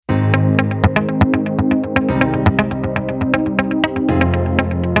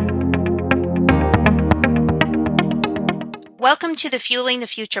Welcome to the Fueling the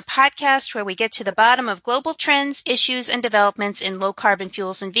Future podcast, where we get to the bottom of global trends, issues, and developments in low-carbon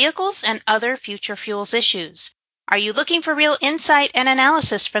fuels and vehicles and other future fuels issues. Are you looking for real insight and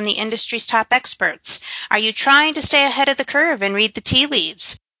analysis from the industry's top experts? Are you trying to stay ahead of the curve and read the tea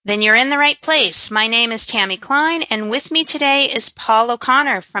leaves? Then you're in the right place. My name is Tammy Klein, and with me today is Paul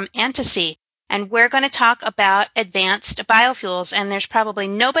O'Connor from Antasy. And we're going to talk about advanced biofuels. And there's probably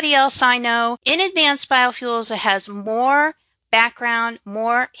nobody else I know in advanced biofuels that has more background,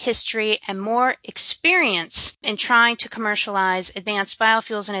 more history, and more experience in trying to commercialize advanced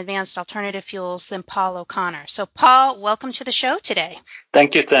biofuels and advanced alternative fuels than Paul O'Connor. So, Paul, welcome to the show today.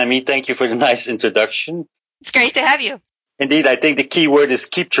 Thank you, Tammy. Thank you for the nice introduction. It's great to have you. Indeed, I think the key word is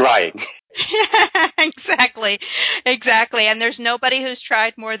keep trying. Exactly. And there's nobody who's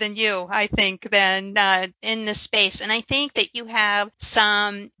tried more than you, I think, than in this space. And I think that you have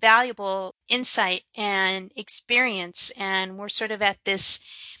some valuable insight and experience. And we're sort of at this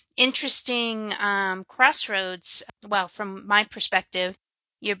interesting crossroads. Well, from my perspective,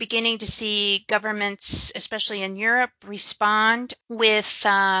 you're beginning to see governments, especially in Europe, respond with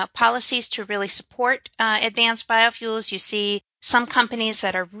policies to really support advanced biofuels. You see some companies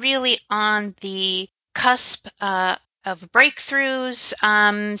that are really on the cusp of breakthroughs.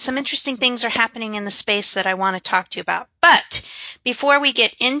 Some interesting things are happening in the space that I want to talk to you about. But before we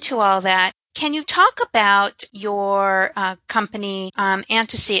get into all that, can you talk about your company,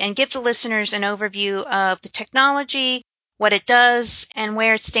 Antasy, and give the listeners an overview of the technology, what it does, and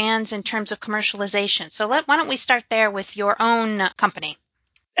where it stands in terms of commercialization? So why don't we start there with your own company?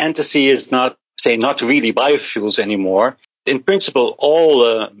 Antasy is not really biofuels anymore. In principle,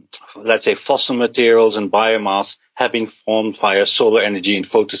 all, let's say, fossil materials and biomass have been formed via solar energy and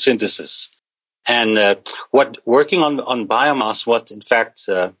photosynthesis. And working on biomass, what in fact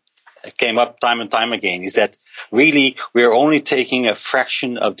came up time and time again, is that really we're only taking a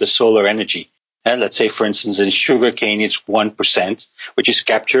fraction of the solar energy. And let's say, for instance, in sugarcane, it's 1%, which is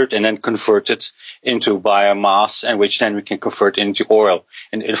captured and then converted into biomass, and which then we can convert into oil.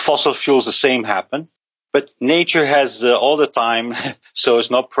 And in fossil fuels, the same happen. But nature has all the time, so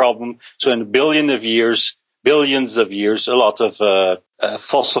it's no problem. So in billions of years, a lot of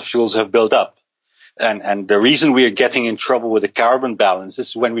fossil fuels have built up. And the reason we are getting in trouble with the carbon balance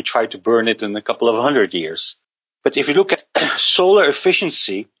is when we try to burn it in a couple of 100 years. But if you look at solar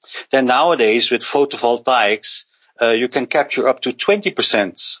efficiency, then nowadays with photovoltaics, you can capture up to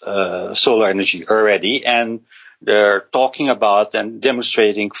 20% solar energy already, and they're talking about and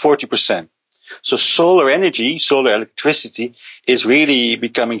demonstrating 40%. So solar energy, solar electricity is really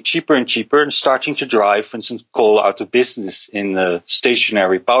becoming cheaper and cheaper and starting to drive, for instance, coal out of business in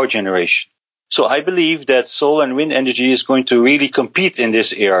stationary power generation. So I believe that solar and wind energy is going to really compete in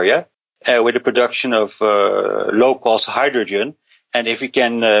this area with the production of low-cost hydrogen. And if we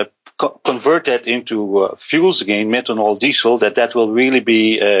can convert that into fuels again, methanol, diesel, that will really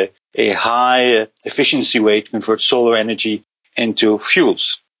be a high efficiency way to convert solar energy into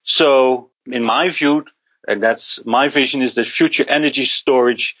fuels. So in my view, and that's my vision, is that future energy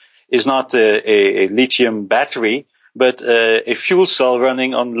storage is not a lithium battery, but a fuel cell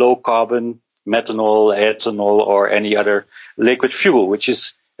running on low carbon methanol, ethanol, or any other liquid fuel, which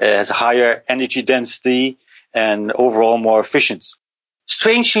has a higher energy density and overall more efficient.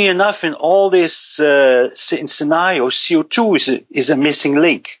 Strangely enough, in all this scenarios, CO2 is a missing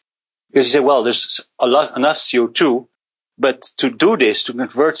link. Because you say, well, there's enough CO2, but to do this, to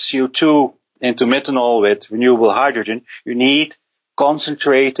convert CO2 into methanol with renewable hydrogen, you need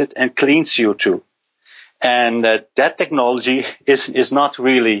concentrated and clean CO2. And that technology is not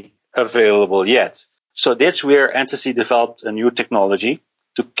really available yet. So that's where Antasy developed a new technology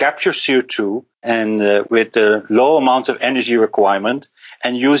to capture CO2 and with a low amount of energy requirement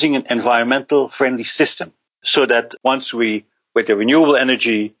and using an environmental friendly system. So that once with the renewable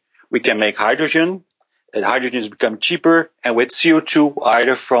energy, we can make hydrogen. And hydrogen has become cheaper, and with CO2,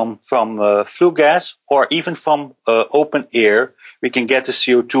 either from flue gas or even from open air, we can get the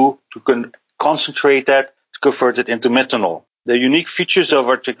CO2 to concentrate that, to convert it into methanol. The unique features of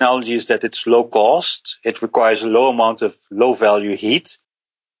our technology is that it's low cost, it requires a low amount of low value heat,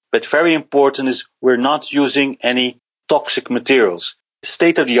 but very important is we're not using any toxic materials.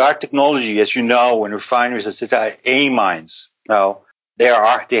 State-of-the-art technology, as you know, in refineries, is amines. Now,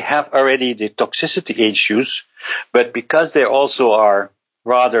 they have already the toxicity issues, but because they also are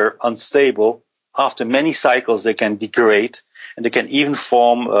rather unstable, after many cycles they can degrade, and they can even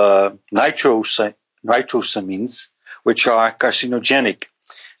form nitrosamines, which are carcinogenic.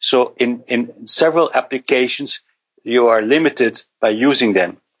 So in several applications, you are limited by using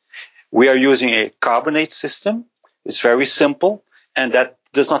them. We are using a carbonate system, It's very simple, and that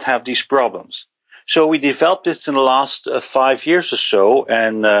does not have these problems. So we developed this in the last 5 years or so,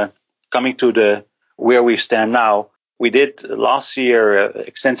 and coming to where we stand now, we did last year an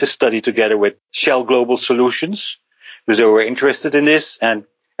extensive study together with Shell Global Solutions, because they were interested in this, and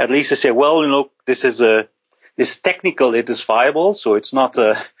at least they say, well, this technical, it is viable, so it's not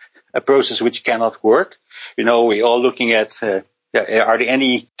a process which cannot work. We are looking at are there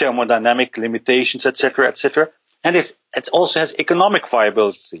any thermodynamic limitations, etc., etc. And it also has economic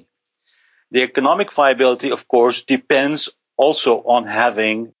viability. The economic viability, of course, depends also on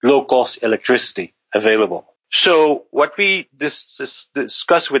having low-cost electricity available. So what we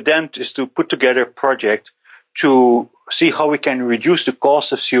discuss with them is to put together a project to see how we can reduce the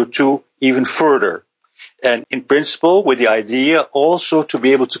cost of CO2 even further. And in principle, with the idea also to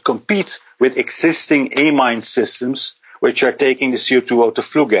be able to compete with existing amine systems, which are taking the CO2 out of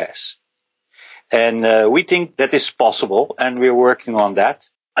flue gas. And we think that is possible, and we're working on that.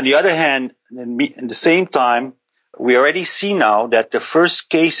 On the other hand, in the same time, we already see now that the first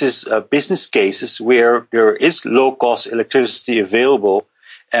cases, business cases, where there is low-cost electricity available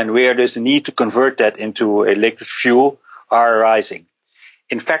and where there's a need to convert that into a liquid fuel are arising.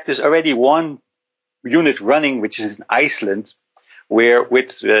 In fact, there's already one unit running, which is in Iceland, where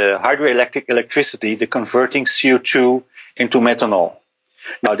with hydroelectric electricity, they're converting CO2 into methanol.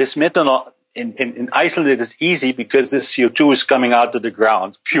 Now, this methanol, in Iceland, it is easy because this CO2 is coming out of the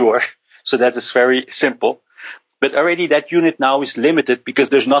ground, pure. So that is very simple. But already that unit now is limited because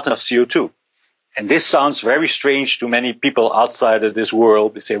there's not enough CO2. And this sounds very strange to many people outside of this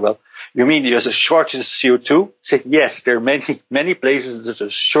world. They say, well, you mean there's a shortage of CO2? I say, yes, there are many places there's a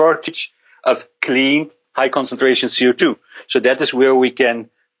shortage of clean, high concentration CO2. So that is where we can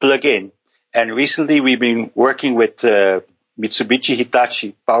plug in. And recently we've been working with Mitsubishi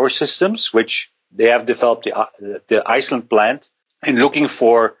Hitachi Power Systems, which they have developed the Iceland plant, and looking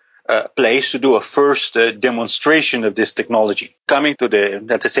for a place to do a first demonstration of this technology. Coming to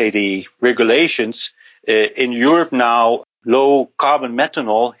the regulations, in Europe now, low carbon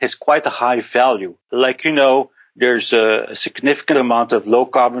methanol has quite a high value. Like there's a significant amount of low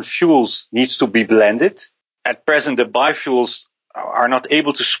carbon fuels needs to be blended. At present, the biofuels are not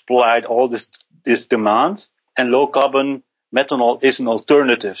able to supply all this demand, and low carbon methanol is an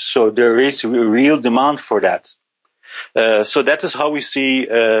alternative. So there is a real demand for that. So that is how we see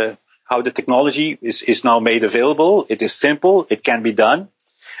how the technology is now made available. It is simple. It can be done.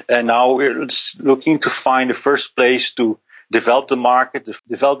 And now we're looking to find the first place to develop the market,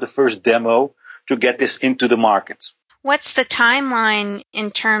 develop the first demo to get this into the market. What's the timeline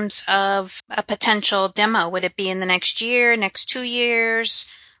in terms of a potential demo? Would it be in the next year, next 2 years,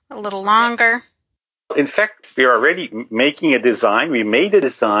 a little longer? In fact, we are already making a design. We made a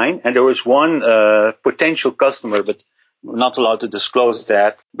design, and there was one potential customer, but we're not allowed to disclose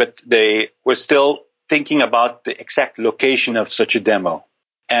that. But they were still thinking about the exact location of such a demo.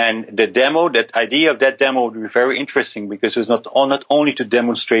 And the demo, that idea of that demo would be very interesting because it's not only to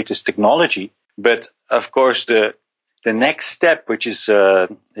demonstrate this technology, but of course the next step, which is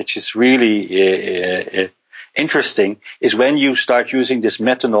really interesting, is when you start using this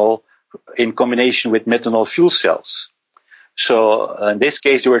methanol in combination with methanol fuel cells. So in this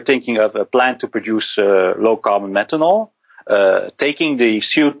case, they were thinking of a plant to produce low carbon methanol, taking the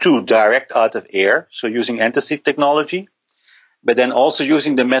CO2 direct out of air, so using antacid technology, but then also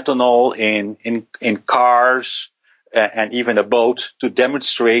using the methanol in cars and even a boat to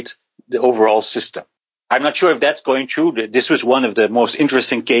demonstrate the overall system. I'm not sure if that's going through. This was one of the most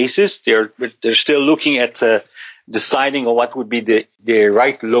interesting cases. They're still looking at deciding on what would be the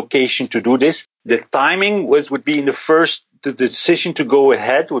right location to do this. The timing would be the decision to go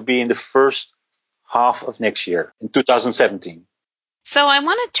ahead would be in the first half of next year, in 2017. So I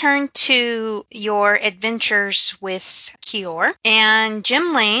want to turn to your adventures with Kior. And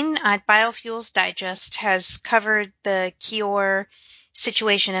Jim Lane at Biofuels Digest has covered the Kior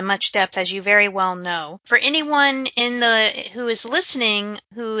situation in much depth, as you very well know. For anyone who is listening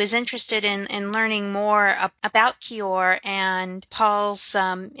who is interested in learning more about Kior and Paul's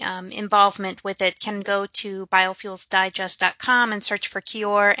involvement with it, can go to biofuelsdigest.com and search for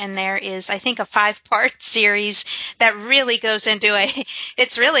Kior, and there is, I think, a 5-part series that really goes into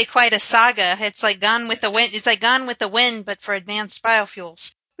it's really quite a saga. It's like Gone with the Wind. It's like Gone with the Wind, but for advanced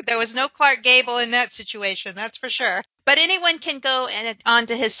biofuels. There was no Clark Gable in that situation, that's for sure. But anyone can go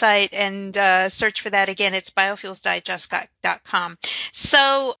onto his site and search for that again. It's biofuelsdigest.com.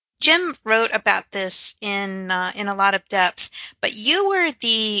 So Jim wrote about this in a lot of depth, but you were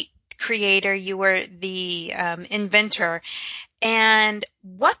the creator, you were the inventor. And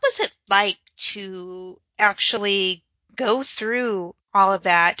what was it like to actually go through all of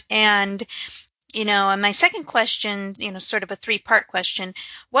that. And and my second question, sort of a three-part question,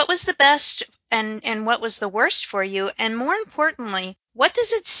 what was the best and what was the worst for you? And more importantly, what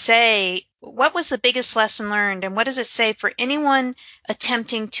does it say? What was the biggest lesson learned? And what does it say for anyone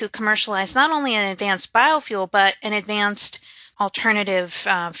attempting to commercialize not only an advanced biofuel, but an advanced alternative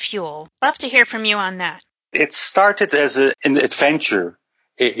fuel? Love to hear from you on that. It started as an adventure,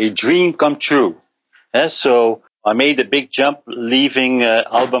 a dream come true. So I made a big jump, leaving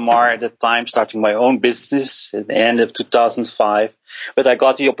Albemarle at the time, starting my own business at the end of 2005. But I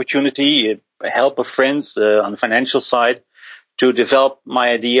got the opportunity, help of friends on the financial side, to develop my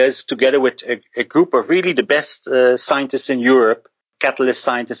ideas together with a group of really the best scientists in Europe, catalyst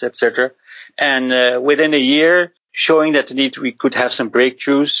scientists, etc. And within a year, showing that indeed we could have some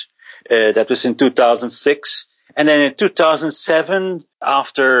breakthroughs. That was in 2006. And then in 2007,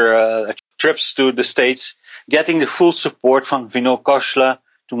 after trips to the States, getting the full support from Vinod Khosla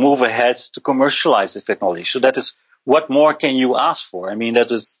to move ahead to commercialize the technology. So that is, what more can you ask for? I mean, that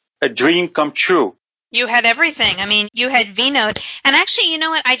was a dream come true. You had everything. I mean, you had Vinod. And actually, you know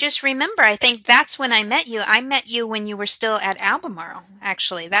what? I just remember, I think that's when I met you. I met you when you were still at Albemarle,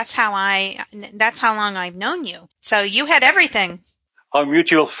 actually. That's how long I've known you. So you had everything. Our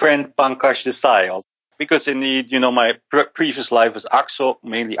mutual friend, Pankaj Desai. Because indeed, my previous life was AXO,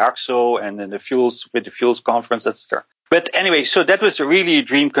 mainly AXO, and then the fuels conference, etc. But anyway, so that was really a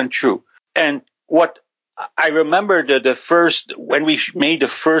dream come true. And what I remember when we made the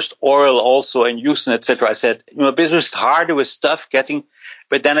first oil also in Houston, etc. I said, this was hard, it was tough getting,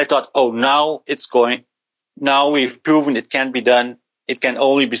 but then I thought, now we've proven it can be done. It can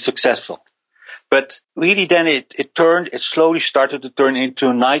only be successful. But really then it slowly started to turn into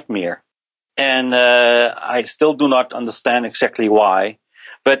a nightmare. And I still do not understand exactly why.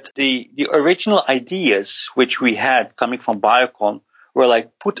 But the original ideas which we had coming from Biocon were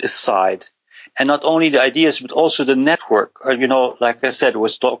put aside. And not only the ideas, but also the network. Like I said,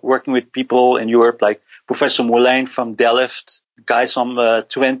 was working with people in Europe like Professor Moulijn from Delft, guys from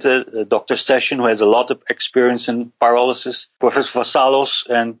Twente, Dr. Session, who has a lot of experience in pyrolysis, Professor Vassalos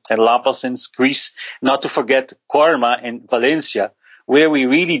and Lapas in Greece, not to forget Korma in Valencia, where we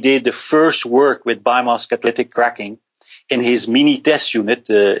really did the first work with biomass catalytic cracking in his mini test unit,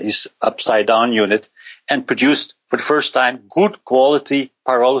 his upside down unit, and produced for the first time good quality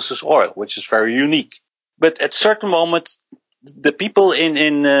pyrolysis oil, which is very unique. But at certain moments, the people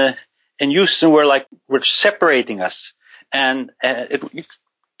in Houston were separating us, and you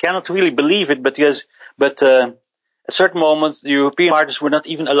cannot really believe it. But at certain moments, the European partners were not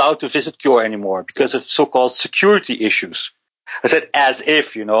even allowed to visit Cure anymore because of so-called security issues. I said, as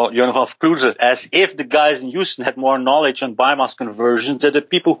if, Johan van Vleuten, as if the guys in Houston had more knowledge on biomass conversion than the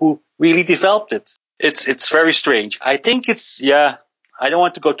people who really developed it. It's very strange. I think I don't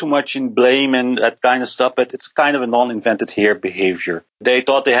want to go too much in blame and that kind of stuff, but it's kind of a non-invented here behavior. They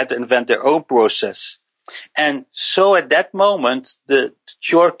thought they had to invent their own process. And so at that moment, the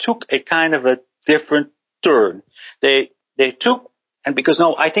Cure took a kind of a different turn. They took, and because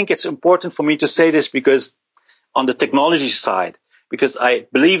now I think it's important for me to say this because on the technology side, because I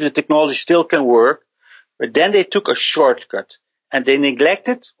believe the technology still can work, but then they took a shortcut and they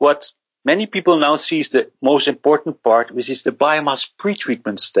neglected what many people now see is the most important part, which is the biomass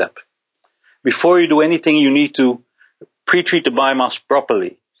pretreatment step. Before you do anything, you need to pretreat the biomass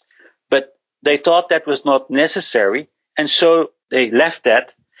properly. But they thought that was not necessary, and so they left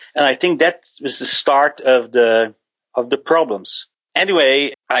that, and I think that was the start of the problems.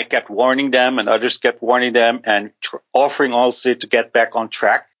 Anyway, I kept warning them and others kept warning them and offering also to get back on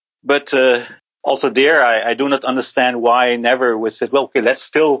track. But also there, I do not understand why never was said, well, okay, let's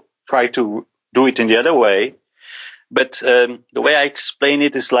still try to do it in the other way. But the way I explain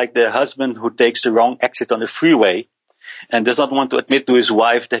it is like the husband who takes the wrong exit on the freeway and does not want to admit to his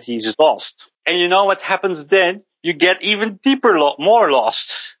wife that he's lost. And you know what happens then? You get even deeper, more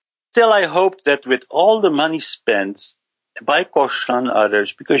lost. Still, I hope that with all the money spent by Khosla and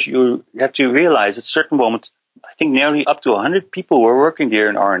others, because you have to realize at a certain moment, I think nearly up to 100 people were working there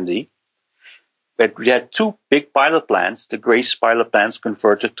in R&D. But we had two big pilot plants, the Grace pilot plants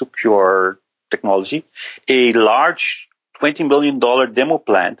converted to pure technology, a large $20 million demo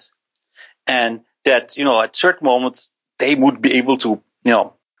plant, and that, at certain moments, they would be able to,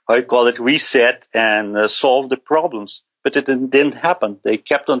 reset and solve the problems. But it didn't happen. They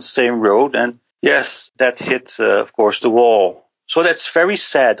kept on the same road, and yes, that hit, of course, the wall. So that's very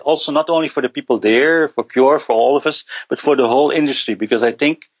sad. Also, not only for the people there, for Cure, for all of us, but for the whole industry, because I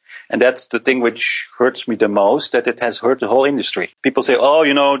think, And that's the thing which hurts me the most, that it has hurt the whole industry. People say, oh,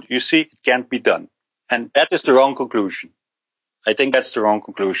 you see, it can't be done. And that is the wrong conclusion. I think that's the wrong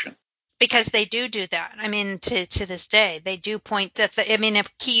conclusion. Because they do that. I mean, to this day, they do point that.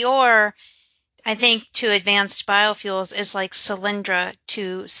 If Kior, I think, to advanced biofuels is like Solyndra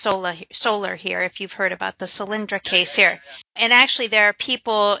to solar here, if you've heard about the Solyndra case here. And actually, there are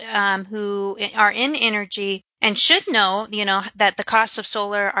people who are in energy and should know, that the costs of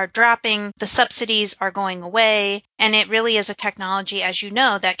solar are dropping, the subsidies are going away, and it really is a technology, as you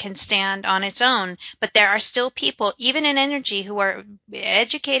know, that can stand on its own. But there are still people, even in energy, who are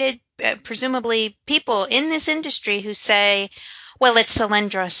educated, presumably people in this industry, who say, well, it's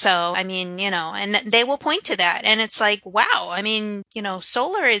Solyndra, so, and they will point to that. And it's like, wow,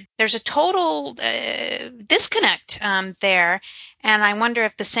 solar, there's a total disconnect there. And I wonder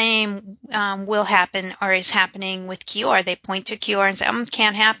if the same will happen or is happening with Kior. They point to Kior and say, it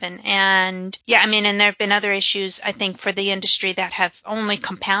can't happen. And and there have been other issues, I think, for the industry that have only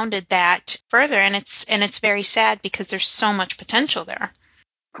compounded that further. And it's very sad because there's so much potential there.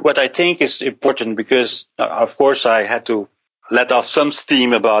 What I think is important, because, of course, I had to let off some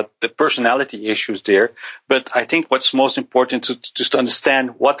steam about the personality issues there. But I think what's most important to just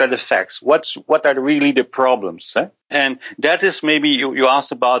understand what are the facts, what are really the problems. And that is, maybe you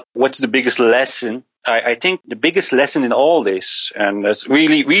asked about what's the biggest lesson. I think the biggest lesson in all this, and it's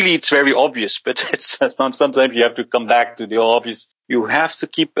really, it's very obvious, but it's sometimes you have to come back to the obvious. You have to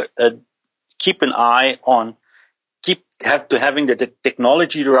keep an eye on, having the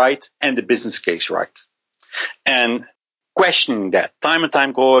technology right and the business case right. And questioning that, time and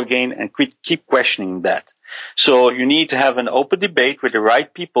time go again, and keep questioning that. So you need to have an open debate with the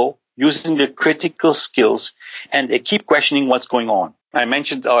right people, using the critical skills, and they keep questioning what's going on. I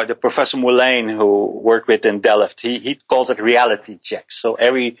mentioned the Professor Moulin, who worked with in Delft. He calls it reality checks. So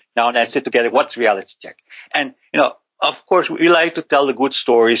every now and then sit together, what's reality check? And, of course, we like to tell the good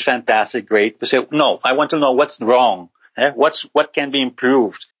stories, fantastic, great, but say, no, I want to know what's wrong. What can be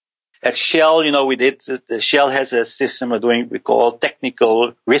improved? At Shell, Shell has a system of doing, we call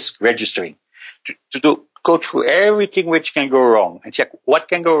technical risk registering, to go through everything which can go wrong and check what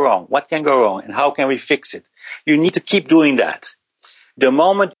can go wrong, and how can we fix it. You need to keep doing that. The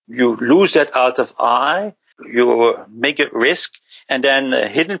moment you lose that out of eye, you make it risk, and then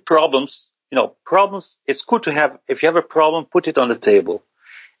hidden problems, problems, it's good to have, if you have a problem, put it on the table.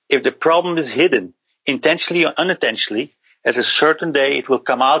 If the problem is hidden, intentionally or unintentionally, at a certain day, it will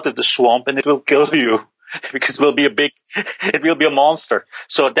come out of the swamp and it will kill you, because it will be a monster.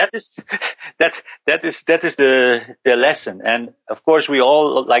 So that is the lesson. And of course, we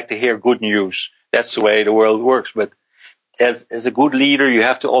all like to hear good news. That's the way the world works. But as a good leader, you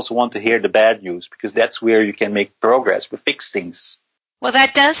have to also want to hear the bad news, because that's where you can make progress, but fix things. Well,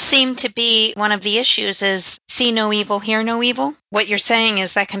 that does seem to be one of the issues, is see no evil, hear no evil. What you're saying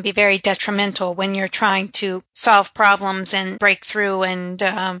is that can be very detrimental when you're trying to solve problems and break through and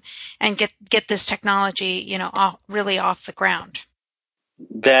get this technology, really off the ground.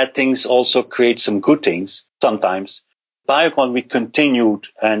 Bad things also create some good things sometimes. Biocon, we continued,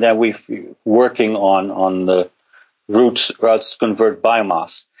 and then we're working on the routes to convert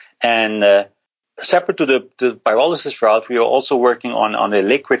biomass. And separate to the pyrolysis route, we are also working on a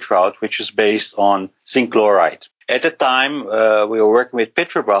liquid route, which is based on zinc chloride. At the time, we were working with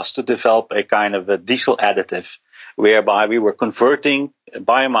Petrobras to develop a kind of a diesel additive, whereby we were converting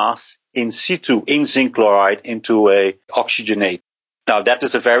biomass in situ in zinc chloride into a oxygenate. Now, that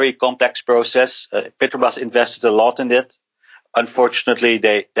is a very complex process. Petrobras invested a lot in it. Unfortunately,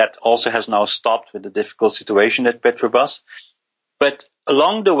 that also has now stopped with the difficult situation at Petrobras. But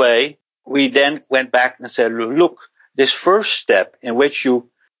along the way, we then went back and said, look, this first step in which you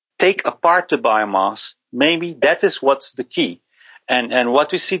take apart the biomass, maybe that is what's the key. And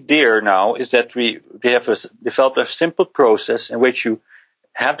what we see there now is that we have developed a simple process in which you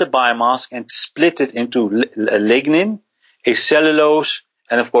have the biomass and split it into a lignin, a cellulose,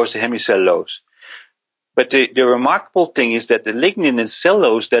 and of course the hemicellulose. But the remarkable thing is that the lignin and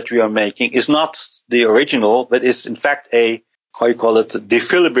cellulose that we are making is not the original, but is in fact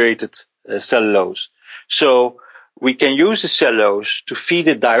defibrillated cellulose. So we can use the cellulose to feed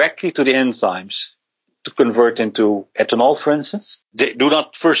it directly to the enzymes to convert into ethanol, for instance. They do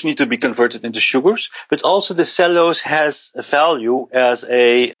not first need to be converted into sugars, but also the cellulose has a value as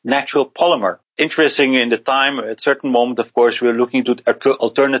a natural polymer. Interesting, in the time, at a certain moment, of course, we were looking to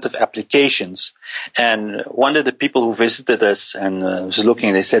alternative applications. And one of the people who visited us and was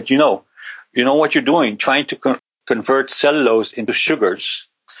looking, they said, you know what you're doing, trying to convert cellulose into sugars.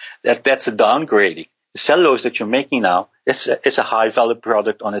 That's a downgrading. The cellulose that you're making now it's a high value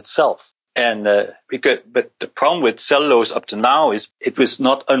product on itself. And but the problem with cellulose up to now is it was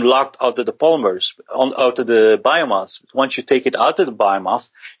not unlocked out of the polymers, out of the biomass. Once you take it out of the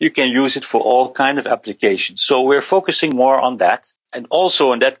biomass, you can use it for all kind of applications. So we're focusing more on that, and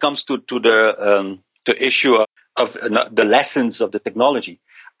also, and that comes to the issue of the lessons of the technology.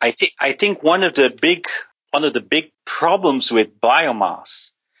 I think one of the big problems with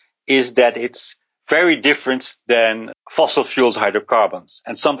biomass is that it's very different than fossil fuels, hydrocarbons,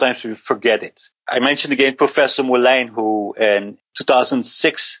 and sometimes we forget it. I mentioned again Professor Moulijn, who in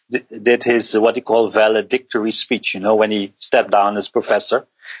 2006 did his what he called valedictory speech, when he stepped down as professor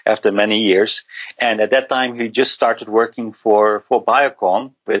after many years. And at that time, he just started working for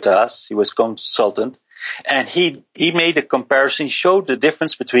Biocon with us. He was consultant. And he made a comparison, showed the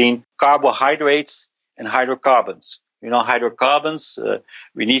difference between carbohydrates and hydrocarbons. Hydrocarbons,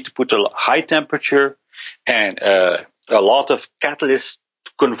 we need to put a high temperature and a lot of catalysts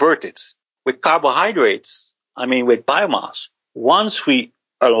to convert it. With carbohydrates, with biomass, once we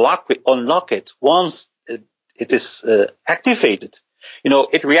unlock it, once it is activated,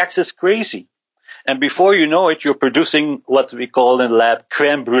 it reacts as crazy. And before you know it, you're producing what we call in the lab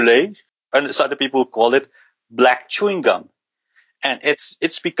crème brûlée, and other people call it black chewing gum. And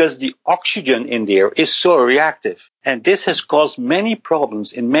it's because the oxygen in there is so reactive. And this has caused many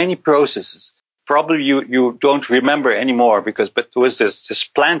problems in many processes. Probably you don't remember anymore but there was this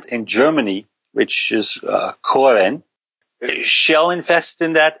plant in Germany, which is Koren. Shell invested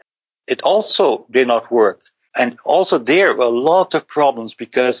in that. It also did not work. And also there were a lot of problems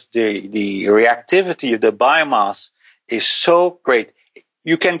because the reactivity of the biomass is so great.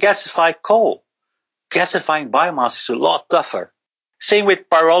 You can gasify coal. Gasifying biomass is a lot tougher. Same with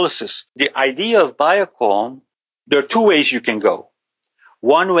pyrolysis. The idea of Biocon, there are two ways you can go.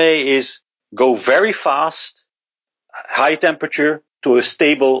 One way is go very fast, high temperature to a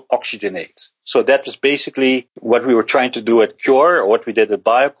stable oxygenate. So that was basically what we were trying to do at Cure, or what we did at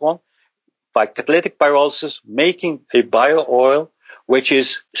Biocon, by catalytic pyrolysis, making a bio oil which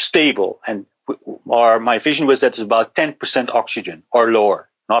is stable. And my vision was that it's about 10% oxygen or lower,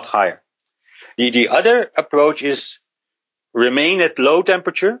 not higher. The other approach is remain at low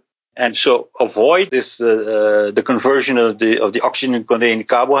temperature, and so avoid this the conversion of the oxygen containing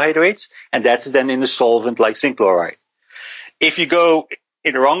carbohydrates, and that's then in a solvent like zinc chloride. If you go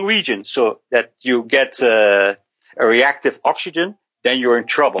in the wrong region, so that you get a reactive oxygen, then you're in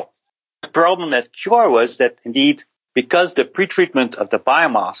trouble. The problem at Cure was that indeed, because the pretreatment of the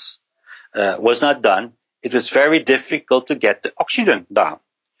biomass was not done, it was very difficult to get the oxygen down.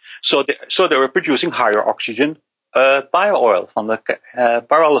 So they were producing higher oxygen bio oil from the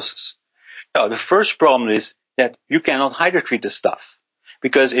pyrolysis. Now, the first problem is that you cannot hydrotreat the stuff,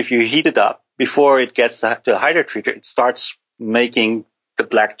 because if you heat it up before it gets to the hydrotreater, it starts making the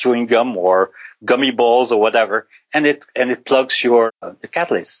black chewing gum or gummy balls or whatever, and it plugs the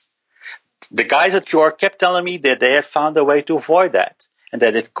catalyst. The guys at Cure kept telling me that they had found a way to avoid that and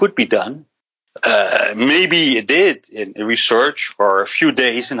that it could be done. Maybe it did in research or a few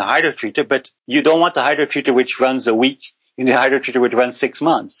days in the hydrotreater, but you don't want the hydrotreater which runs a week. You need a hydrotreater which runs 6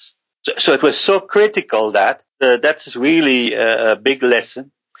 months. So it was so critical that that's really a big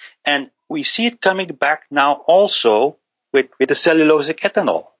lesson. And we see it coming back now also with the cellulosic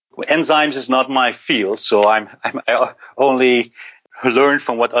ethanol. Enzymes is not my field, so I only learn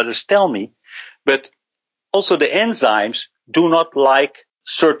from what others tell me. But also the enzymes do not like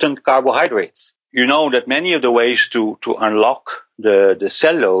certain carbohydrates. You know that many of the ways to unlock the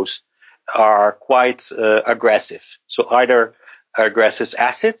cellulose are quite aggressive. So either aggressive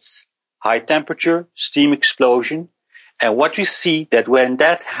acids, high temperature, steam explosion. And what we see that when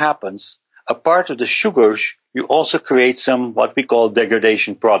that happens, a part of the sugars, you also create some what we call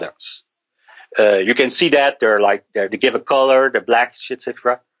degradation products. You can see that they give a color, they're black,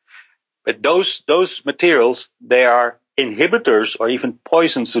 etc. But those materials, they are inhibitors or even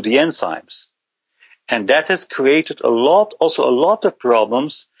poisons to the enzymes. And that has created a lot of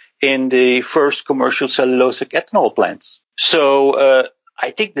problems in the first commercial cellulosic ethanol plants. So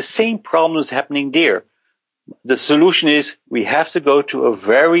I think the same problem is happening there. The solution is we have to go to a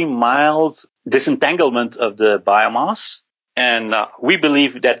very mild disentanglement of the biomass. And we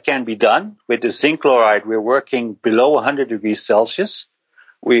believe that can be done. With the zinc chloride, we're working below 100 degrees Celsius.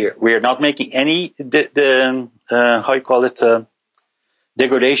 We are not making any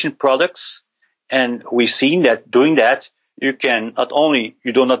degradation products. And we've seen that doing that, you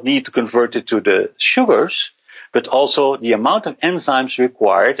do not need to convert it to the sugars, but also the amount of enzymes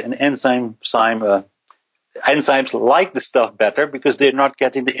required, and enzymes like the stuff better because they're not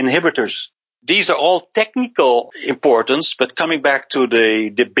getting the inhibitors these are all technical importance, but coming back to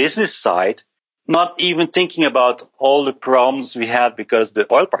the business side, not even thinking about all the problems we have because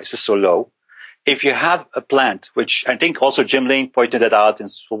the oil price is so low. If you have a plant, which I think also Jim Lane pointed that out in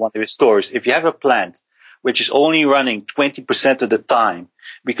one of his stories, if you have a plant which is only running 20% of the time,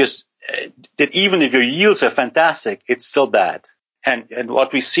 because that even if your yields are fantastic, it's still bad. And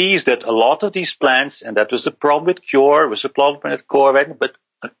what we see is that a lot of these plants, and that was the problem with Cure, was the problem at Corvette, but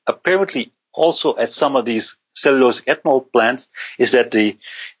apparently also at some of these cellulose ethanol plants, is that in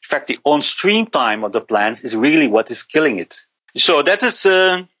fact, the on-stream time of the plants is really what is killing it. So that is,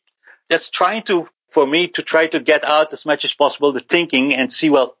 that's trying to, for me, to try to get out as much as possible the thinking and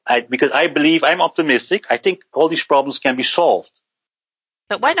see, because I believe, I'm optimistic, I think all these problems can be solved.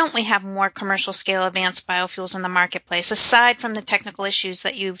 But why don't we have more commercial scale advanced biofuels in the marketplace, aside from the technical issues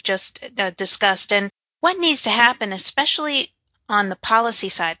that you've just discussed? And what needs to happen, especially on the policy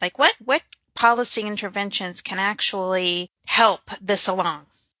side? Like what policy interventions can actually help this along?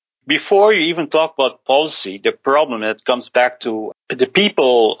 Before you even talk about policy, the problem that comes back to the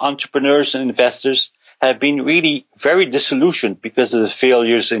people, entrepreneurs and investors have been really very disillusioned because of the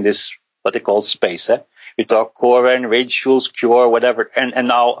failures in this, what they call space. We talk Coren, Rage Fuels, Cure, whatever. And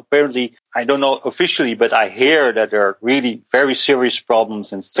now apparently, I don't know officially, but I hear that there are really very serious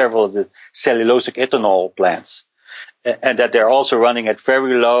problems in several of the cellulosic ethanol plants. And that they're also running at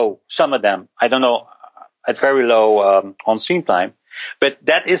very low, some of them, I don't know, at very low on-stream time. But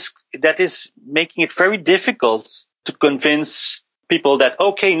that is making it very difficult to convince people that,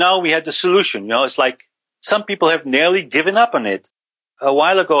 okay, now we have the solution. It's like some people have nearly given up on it. A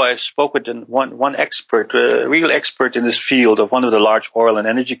while ago, I spoke with one expert, a real expert in this field of one of the large oil and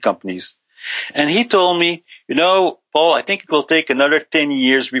energy companies. And he told me, Paul, I think it will take another 10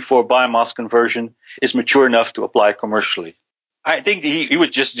 years before biomass conversion is mature enough to apply commercially. I think he was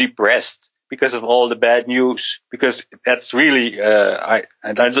just depressed because of all the bad news, because that's really,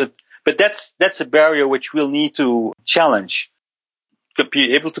 but that's a barrier which we'll need to challenge, to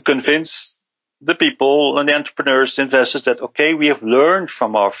be able to convince the people and the entrepreneurs, the investors that, okay, we have learned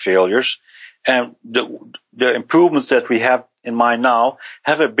from our failures and the improvements that we have in mind now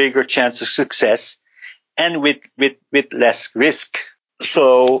have a bigger chance of success and with less risk.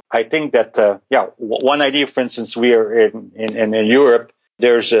 So I think that, one idea, for instance, we are in Europe,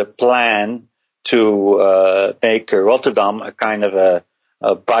 there's a plan to make Rotterdam a kind of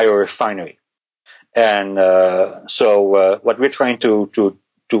a biorefinery. And so what we're trying to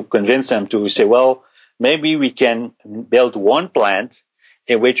convince them to say, well, maybe we can build one plant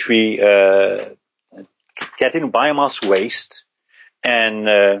in which we get in biomass waste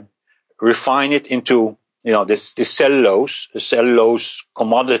and refine it into this cellulose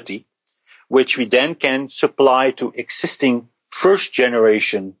commodity, which we then can supply to existing first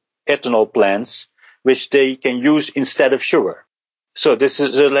generation ethanol plants, which they can use instead of sugar. So this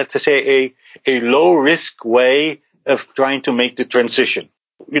is, let's say, a low risk way of trying to make the transition.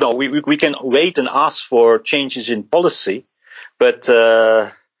 We can wait and ask for changes in policy, but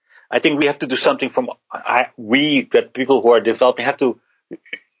I think we have to do something that people who are developing have to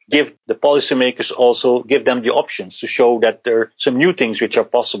give the policymakers also, give them the options to show that there are some new things which are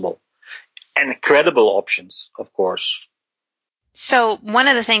possible and credible options, of course. So one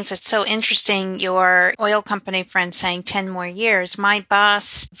of the things that's so interesting, your oil company friend saying 10 more years. My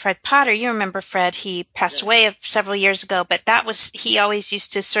boss, Fred Potter, you remember Fred, he passed away several years ago, but he always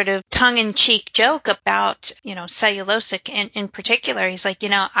used to sort of tongue-in-cheek joke about, cellulosic in particular. He's like,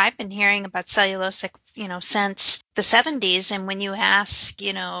 I've been hearing about cellulosic, since the 70s. And when you ask,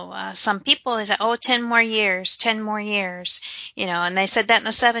 some people, they say, 10 more years, and they said that in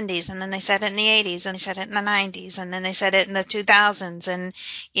the 70s, and then they said it in the 80s, and they said it in the 90s, and then they said it in the 2000s. And,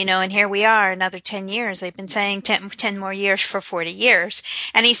 and here we are, another 10 years. They've been saying 10 more years for 40 years.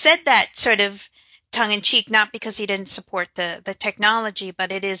 And he said that sort of tongue-in-cheek, not because he didn't support the technology,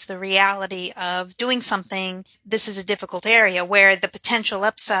 but it is the reality of doing something. This is a difficult area where the potential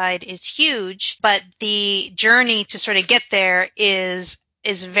upside is huge, but the journey to sort of get there is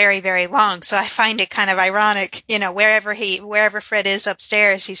very, very long. So I find it kind of ironic, wherever Fred is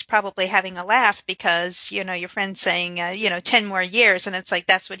upstairs, he's probably having a laugh because, your friend's saying, 10 more years. And it's like,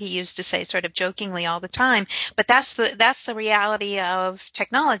 that's what he used to say sort of jokingly all the time. But that's the reality of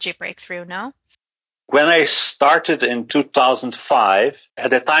technology breakthrough, no? When I started in 2005,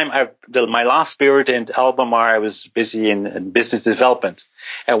 at the time, my last period in Albemarle, I was busy in business development.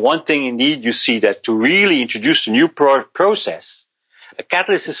 And one thing indeed you see that to really introduce a new process, a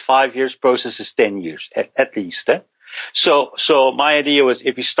catalyst is 5 years, process is 10 years, at least. So my idea was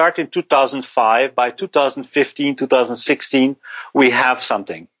if you start in 2005, by 2015, 2016, we have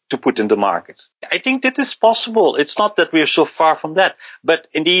something. to put in the market. I think that is possible. It's not that we're so far from that. But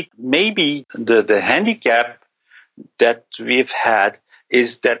indeed, maybe the handicap that we've had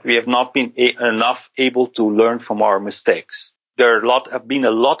is that we have not been enough able to learn from our mistakes. Have been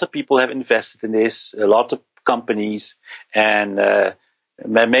a lot of people have invested in this, a lot of companies, and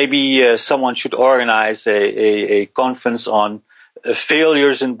maybe someone should organize a conference on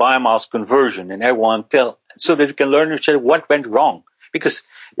failures in biomass conversion, and everyone so that we can learn each other what went wrong. Because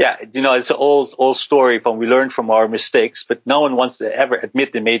it's an old story from we learn from our mistakes, but no one wants to ever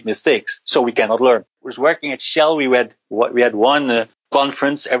admit they made mistakes, so we cannot learn. I was working at Shell. We had one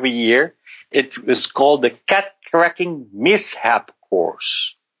conference every year. It was called the Cat Cracking Mishap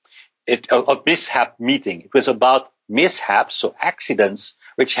Course. A mishap meeting. It was about mishaps, so accidents,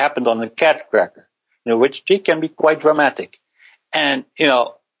 which happened on a cat cracker, which can be quite dramatic. And,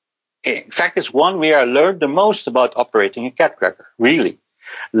 in fact, it's one where I learned the most about operating a cat cracker, really.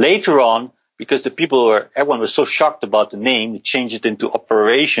 Later on, because everyone was so shocked about the name, they changed it into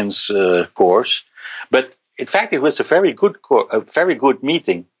operations course. But in fact, it was a very good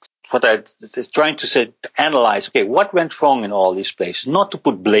meeting. What I was trying to analyze, okay, what went wrong in all these places? Not to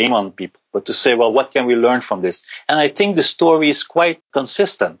put blame on people, but to say, well, what can we learn from this? And I think the story is quite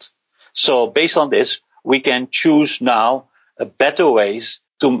consistent. So based on this, we can choose now better ways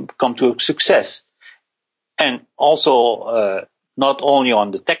to come to success. And also, not only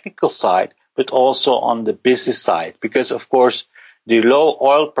on the technical side, but also on the business side. Because, of course, the low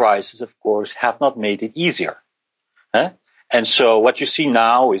oil prices, of course, have not made it easier. And so what you see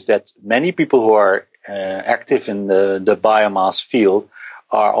now is that many people who are active in the biomass field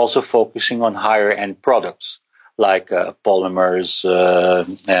are also focusing on higher end products like polymers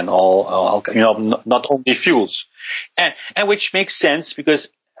and all not only fuels, and which makes sense because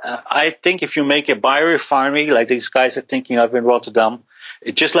I think if you make a biorefinery like these guys are thinking of in Rotterdam,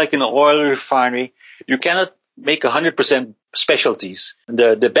 just like in an oil refinery, you cannot make 100% specialties.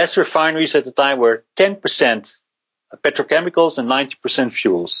 The best refineries at the time were 10% petrochemicals and 90%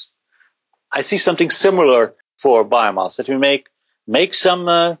 fuels. I see something similar for biomass, that we make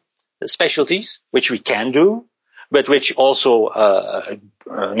some specialties, which we can do, but which also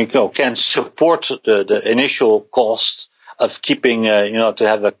can support the initial cost of keeping to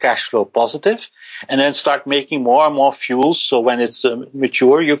have a cash flow positive, and then start making more and more fuels. So when it's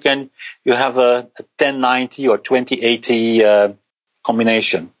mature, you have a 1090 or 2080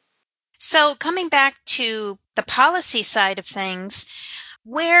 combination. So coming back to the policy side of things,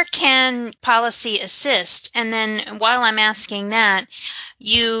 where can policy assist? And then while I'm asking that,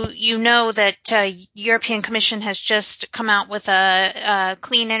 you know that European Commission has just come out with a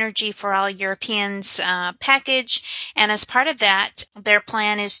Clean Energy for All Europeans package. And as part of that, their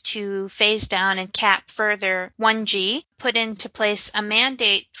plan is to phase down and cap further 1G, put into place a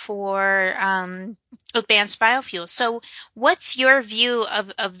mandate for advanced biofuels. So what's your view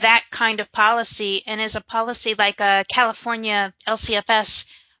of that kind of policy? And is a policy like a California LCFS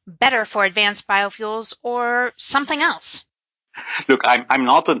better for advanced biofuels or something else? Look, I'm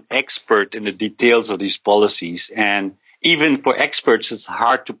not an expert in the details of these policies. And even for experts, it's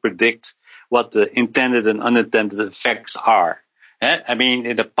hard to predict what the intended and unintended effects are. I mean,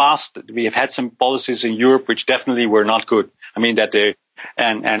 in the past, we have had some policies in Europe which definitely were not good. I mean,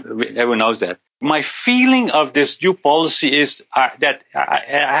 and everyone knows that. My feeling of this new policy is that I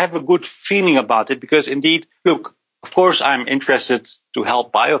have a good feeling about it because indeed, look, of course, I'm interested to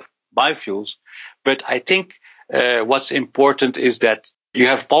help biofuels, but I think what's important is that you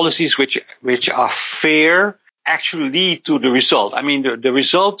have policies which are fair, actually lead to the result. I mean, the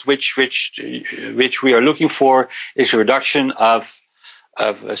result which we are looking for is a reduction of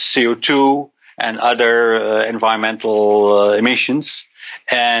CO2 and other environmental emissions,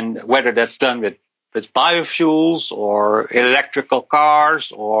 and whether that's done with biofuels or electrical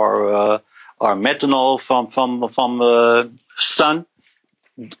cars or methanol from sun.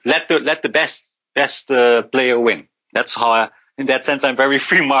 Let the best player win. That's how in that sense, I'm very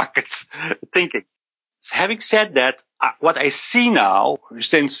free market thinking. So having said that, what I see now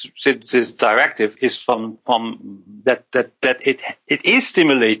since this directive is from that it is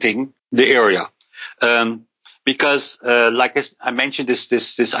stimulating the area, because like I mentioned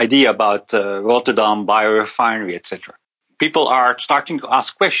this idea about Rotterdam biorefinery, etc. People are starting to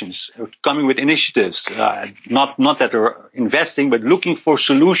ask questions, coming with initiatives, not that they're investing, but looking for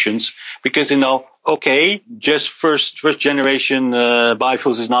solutions because, okay, just first generation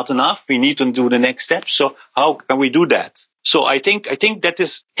biofuels is not enough. We need to do the next step. So how can we do that? So I think it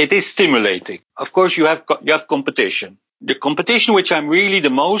is stimulating. Of course, you have competition. The competition which I'm really the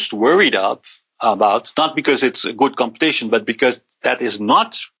most worried about, not because it's a good competition, but because that is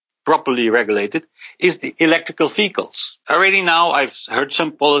not properly regulated is the electrical vehicles. Already now I've heard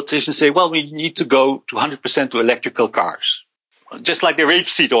some politicians say, well, we need to go to 100% to electrical cars. Just like the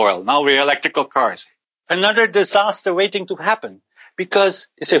rapeseed oil. Now we're electrical cars. Another disaster waiting to happen. Because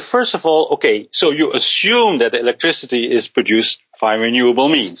you say, first of all, okay, so you assume that electricity is produced via renewable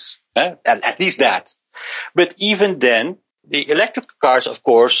means. At least that. But even then, the electric cars, of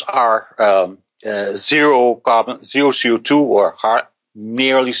course, are zero carbon, zero CO2 or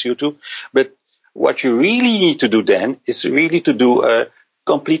merely CO2. But what you really need to do then is really to do a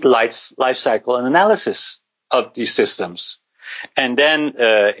complete life cycle analysis of these systems. And then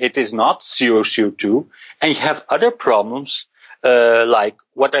it is not zero CO2, and you have other problems like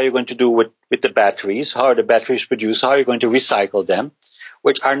what are you going to do with the batteries? How are the batteries produced? How are you going to recycle them?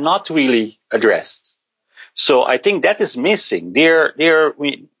 Which are not really addressed. So I think that is missing.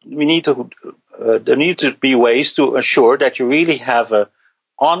 We need to there need to be ways to ensure that you really have a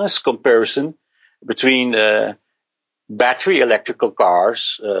honest comparison between battery electrical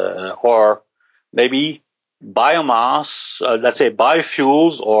cars or maybe biomass, let's say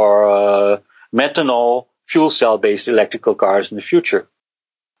biofuels or methanol fuel cell based electrical cars in the future.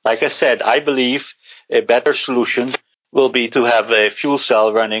 Like I said, I believe a better solution will be to have a fuel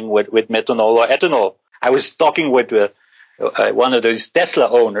cell running with methanol or ethanol. I was talking with one of those Tesla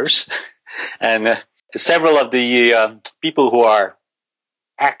owners, and several of the people who are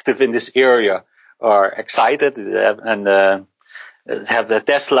active in this area are excited and have the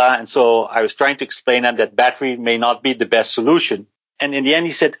Tesla. And so I was trying to explain them that battery may not be the best solution. And in the end,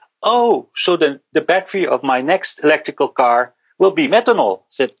 he said, oh, so the battery of my next electrical car will be methanol. I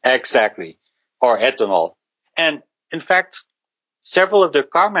said, exactly, or ethanol. And in fact, several of the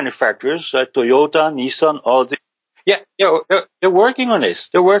car manufacturers, Toyota, Nissan, they're working on this.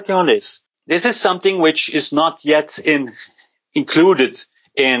 They're working on this. This is something which is not yet included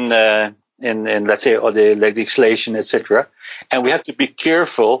in let's say, all the legislation, etc. And we have to be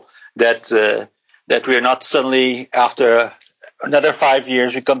careful that we are not suddenly after another 5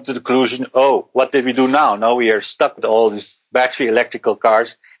 years we come to the conclusion, oh, what did we do now? Now we are stuck with all these battery electrical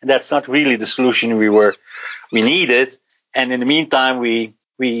cars, and that's not really the solution we needed. And in the meantime, we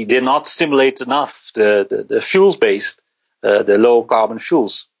did not stimulate enough the fuels based, the low carbon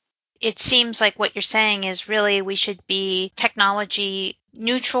fuels. It seems like what you're saying is really we should be technology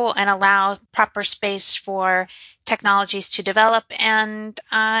neutral and allow proper space for technologies to develop, and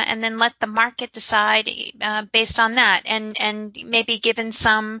then let the market decide based on that, and maybe given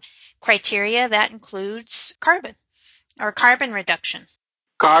some criteria that includes carbon or carbon reduction.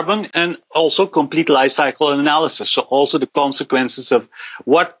 Carbon and also complete life cycle analysis. So also the consequences of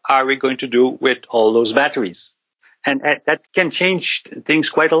what are we going to do with all those batteries. And that can change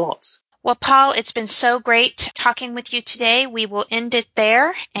things quite a lot. Well, Paul, it's been so great talking with you today. We will end it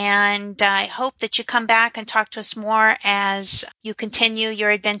there, and I hope that you come back and talk to us more as you continue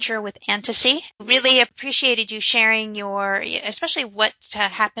your adventure with Antasy. Really appreciated you sharing especially what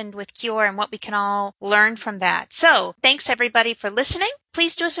happened with Cure and what we can all learn from that. So thanks everybody for listening.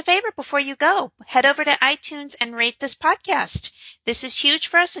 Please do us a favor before you go. Head over to iTunes and rate this podcast. This is huge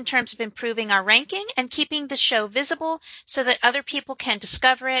for us in terms of improving our ranking and keeping the show visible so that other people can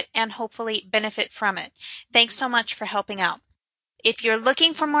discover it and hopefully benefit from it. Thanks so much for helping out. If you're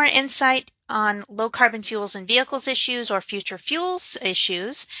looking for more insight on low carbon fuels and vehicles issues or future fuels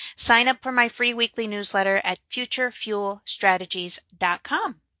issues, sign up for my free weekly newsletter at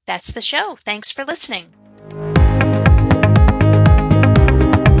futurefuelstrategies.com. That's the show. Thanks for listening.